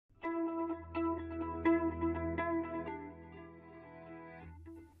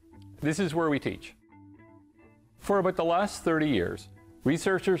This is where we teach. For about the last 30 years,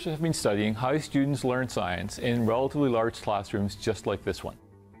 researchers have been studying how students learn science in relatively large classrooms just like this one.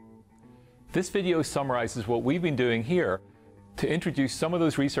 This video summarizes what we've been doing here to introduce some of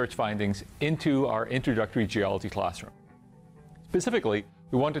those research findings into our introductory geology classroom. Specifically,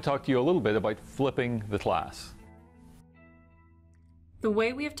 we want to talk to you a little bit about flipping the class. The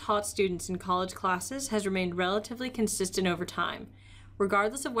way we have taught students in college classes has remained relatively consistent over time,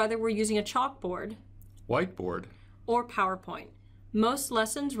 regardless of whether we're using a chalkboard, whiteboard, or PowerPoint. Most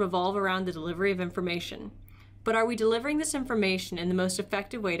lessons revolve around the delivery of information. But are we delivering this information in the most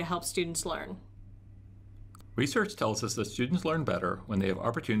effective way to help students learn? Research tells us that students learn better when they have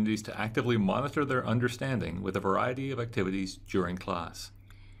opportunities to actively monitor their understanding with a variety of activities during class.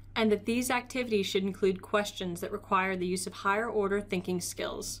 And that these activities should include questions that require the use of higher order thinking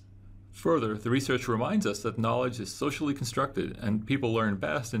skills. Further, the research reminds us that knowledge is socially constructed and people learn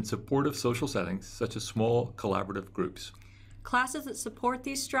best in supportive social settings such as small collaborative groups. Classes that support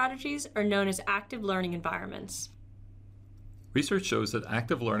these strategies are known as active learning environments. Research shows that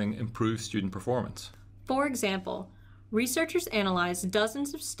active learning improves student performance. For example, researchers analyzed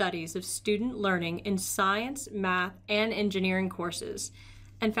dozens of studies of student learning in science, math, and engineering courses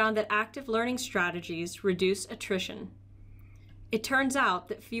and found that active learning strategies reduce attrition. It turns out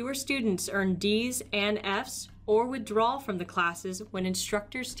that fewer students earn D's and F's or withdraw from the classes when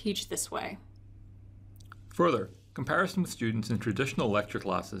instructors teach this way. Further, comparison with students in traditional lecture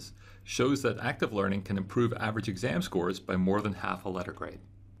classes shows that active learning can improve average exam scores by more than half a letter grade.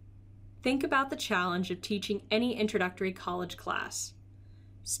 Think about the challenge of teaching any introductory college class.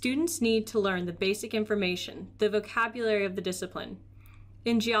 Students need to learn the basic information, the vocabulary of the discipline.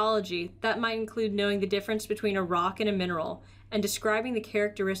 In geology, that might include knowing the difference between a rock and a mineral and describing the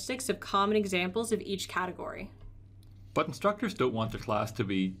characteristics of common examples of each category. But instructors don't want their class to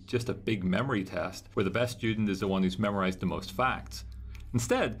be just a big memory test where the best student is the one who's memorized the most facts.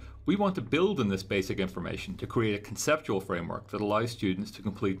 Instead, we want to build on this basic information to create a conceptual framework that allows students to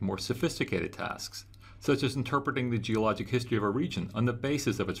complete more sophisticated tasks, such as interpreting the geologic history of a region on the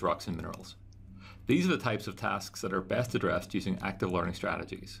basis of its rocks and minerals. These are the types of tasks that are best addressed using active learning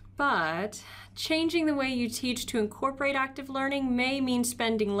strategies. But changing the way you teach to incorporate active learning may mean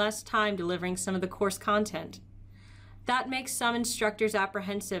spending less time delivering some of the course content. That makes some instructors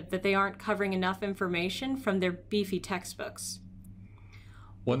apprehensive that they aren't covering enough information from their beefy textbooks.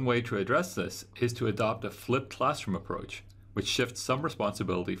 One way to address this is to adopt a flipped classroom approach, which shifts some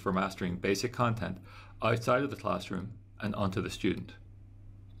responsibility for mastering basic content outside of the classroom and onto the student.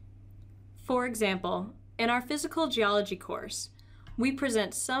 For example, in our physical geology course, we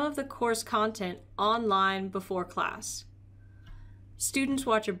present some of the course content online before class. Students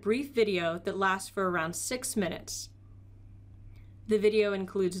watch a brief video that lasts for around 6 minutes. The video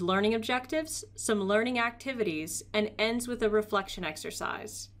includes learning objectives, some learning activities, and ends with a reflection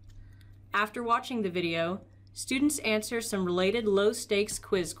exercise. After watching the video, students answer some related low-stakes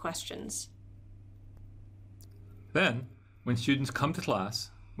quiz questions. Then, when students come to class,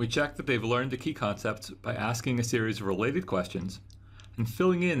 we check that they've learned the key concepts by asking a series of related questions and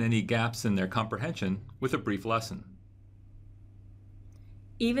filling in any gaps in their comprehension with a brief lesson.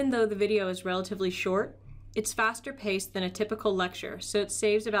 Even though the video is relatively short, it's faster paced than a typical lecture, so it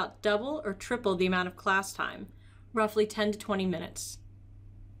saves about double or triple the amount of class time, roughly 10 to 20 minutes.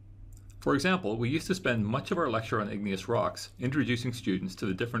 For example, we used to spend much of our lecture on igneous rocks introducing students to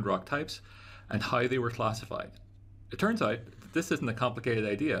the different rock types and how they were classified. It turns out that this isn't a complicated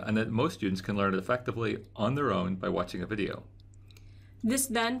idea and that most students can learn it effectively on their own by watching a video. This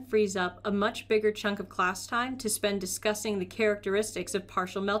then frees up a much bigger chunk of class time to spend discussing the characteristics of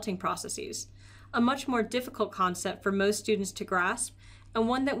partial melting processes, a much more difficult concept for most students to grasp, and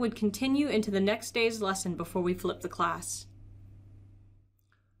one that would continue into the next day's lesson before we flip the class.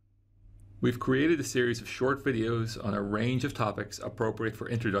 We've created a series of short videos on a range of topics appropriate for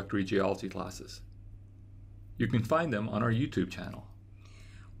introductory geology classes. You can find them on our YouTube channel.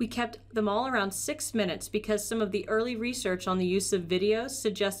 We kept them all around 6 minutes because some of the early research on the use of videos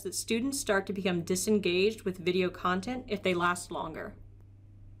suggests that students start to become disengaged with video content if they last longer.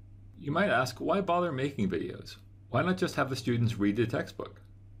 You might ask, why bother making videos? Why not just have the students read the textbook?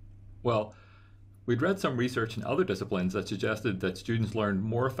 Well, we'd read some research in other disciplines that suggested that students learned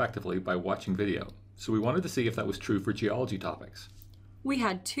more effectively by watching video, so we wanted to see if that was true for geology topics. We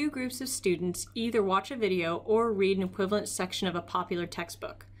had 2 groups of students either watch a video or read an equivalent section of a popular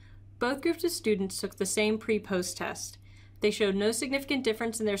textbook. Both groups of students took the same pre-post test. They showed no significant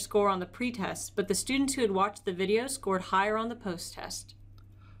difference in their score on the pre-test, but the students who had watched the video scored higher on the post test.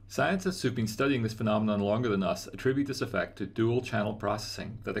 Scientists who've been studying this phenomenon longer than us attribute this effect to dual channel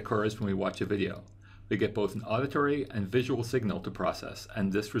processing that occurs when we watch a video. We get both an auditory and visual signal to process,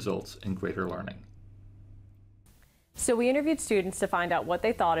 and this results in greater learning. So we interviewed students to find out what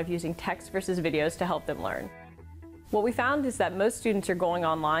they thought of using text versus videos to help them learn. What we found is that most students are going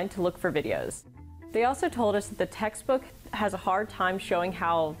online to look for videos. They also told us that the textbook has a hard time showing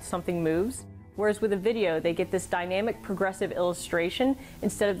how something moves, whereas with a video they get this dynamic progressive illustration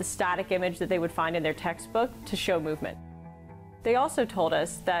instead of the static image that they would find in their textbook to show movement. They also told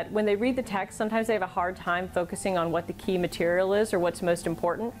us that when they read the text, sometimes they have a hard time focusing on what the key material is or what's most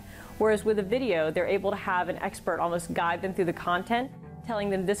important, whereas with a video they're able to have an expert almost guide them through the content, telling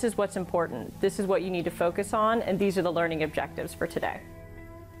them this is what's important, this is what you need to focus on, and these are the learning objectives for today.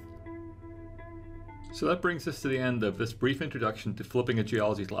 So that brings us to the end of this brief introduction to flipping a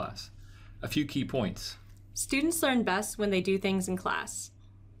geology class. A few key points. Students learn best when they do things in class.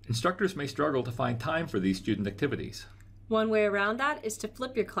 Instructors may struggle to find time for these student activities. One way around that is to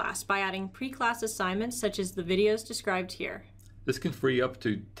flip your class by adding pre-class assignments such as the videos described here. This can free up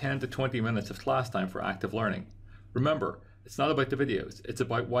to 10 to 20 minutes of class time for active learning. Remember, it's not about the videos, it's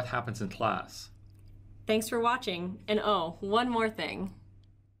about what happens in class. Thanks for watching, and oh, one more thing.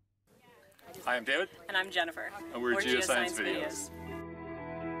 Hi, I'm David. And I'm Jennifer. And we're Geoscience Videos.